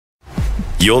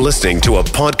You're listening to a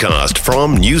podcast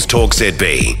from News Talk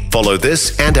ZB. Follow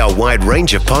this and our wide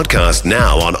range of podcasts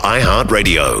now on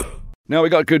iHeartRadio. Now we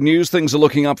got good news. Things are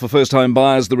looking up for first-home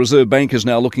buyers. The Reserve Bank is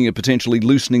now looking at potentially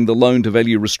loosening the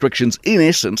loan-to-value restrictions. In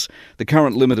essence, the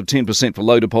current limit of 10% for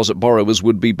low-deposit borrowers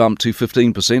would be bumped to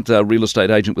 15%. Our real estate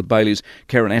agent with Bailey's,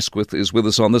 Karen Asquith, is with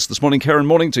us on this morning. Karen,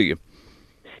 morning to you.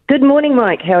 Good morning,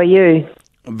 Mike. How are you?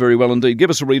 Very well indeed. Give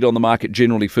us a read on the market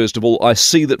generally, first of all. I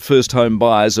see that first-home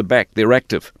buyers are back. They're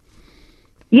active.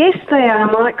 Yes, they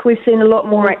are, Mike. We've seen a lot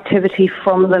more activity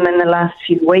from them in the last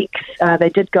few weeks. They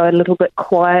did go a little bit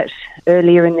quiet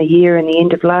earlier in the year and the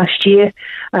end of last year,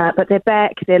 but they're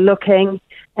back, they're looking,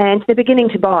 and they're beginning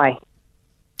to buy.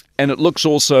 And it looks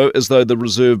also as though the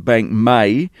Reserve Bank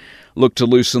may look to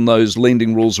loosen those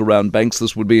lending rules around banks.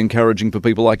 This would be encouraging for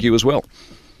people like you as well.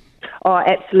 Oh,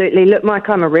 absolutely. Look, Mike,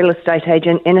 I'm a real estate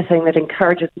agent. Anything that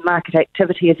encourages market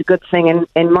activity is a good thing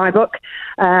in my book.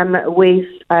 We've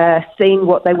seen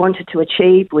what they wanted to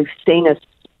achieve. We've seen a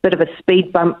bit of a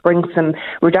speed bump bring some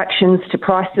reductions to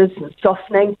prices and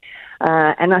softening.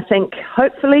 And I think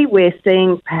hopefully we're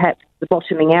seeing perhaps the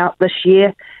bottoming out this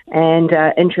year and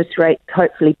interest rates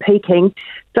hopefully peaking.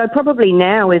 So probably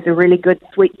now is a really good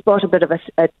sweet spot, a bit of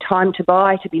a time to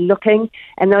buy, to be looking.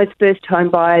 And those first home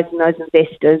buyers and those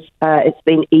investors, it's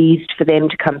been eased for them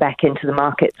to come back into the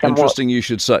market somewhat. Interesting you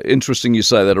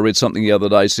say that. I read something the other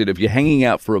day said if you're hanging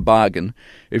out for a bargain,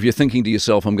 if you're thinking to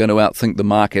yourself, I'm going to outthink the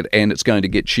market and it's going to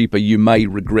get cheaper, you may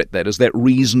regret that. Is that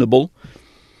reasonable?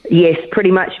 Yes,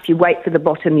 pretty much. If you wait for the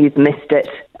bottom, you've missed it.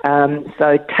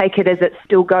 So take it as it's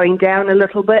still going down a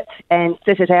little bit and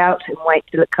sit it out and wait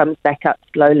till it comes back up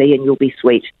slowly and you'll be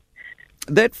sweet.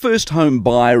 That first home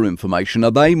buyer information,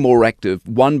 are they more active?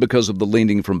 One, because of the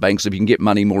lending from banks. If you can get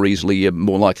money more easily, you're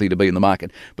more likely to be in the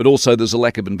market. But also there's a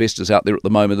lack of investors out there at the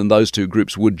moment, and those two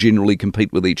groups would generally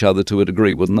compete with each other to a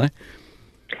degree, wouldn't they?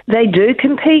 They do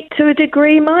compete to a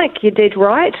degree, Mike. You did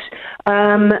right.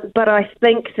 But I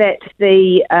think that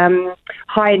the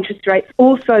high interest rates,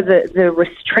 also the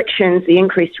restrictions, the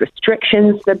increased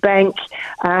restrictions the bank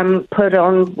put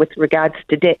on with regards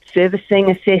to debt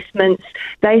servicing assessments,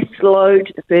 they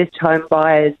slowed the first home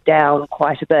buyers down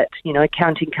quite a bit,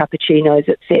 counting cappuccinos,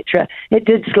 etc. It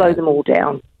did slow them all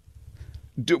down.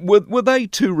 Were they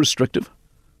too restrictive,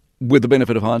 with the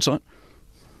benefit of hindsight?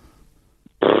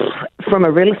 From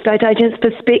a real estate agent's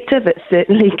perspective, it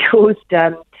certainly caused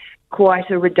quite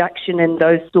a reduction in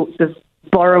those sorts of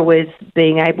borrowers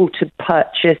being able to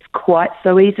purchase quite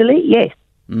so easily, yes.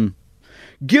 Mm.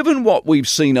 Given what we've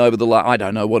seen over the last, I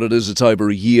don't know what it is, it's over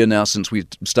a year now since we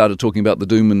started talking about the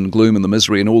doom and gloom and the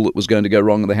misery and all that was going to go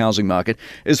wrong in the housing market,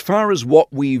 as far as what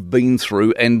we've been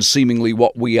through and seemingly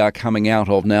what we are coming out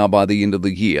of now by the end of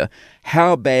the year,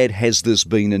 how bad has this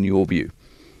been in your view?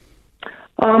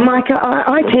 Oh, Mike,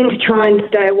 I tend to try and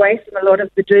stay away from a lot of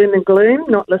the doom and gloom,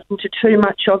 not listen to too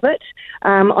much of it.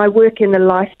 I work in the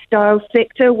lifestyle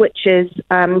sector, which is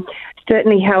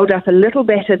certainly held up a little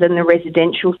better than the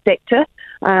residential sector,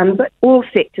 but all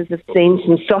sectors have seen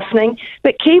some softening.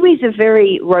 But Kiwis are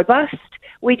very robust.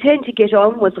 We tend to get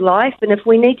on with life, and if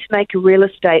we need to make a real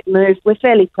estate move, we're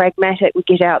fairly pragmatic. We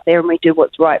get out there and we do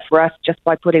what's right for us just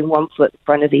by putting one foot in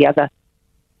front of the other.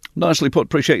 Nicely put.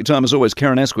 Appreciate your time as always.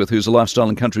 Karen Asquith, who's a lifestyle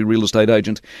and country real estate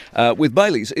agent with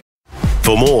Bailey's.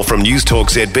 For more from News Talk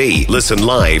ZB, listen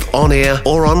live, on air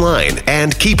or online,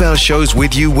 and keep our shows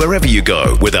with you wherever you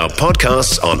go with our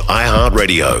podcasts on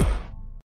iHeartRadio.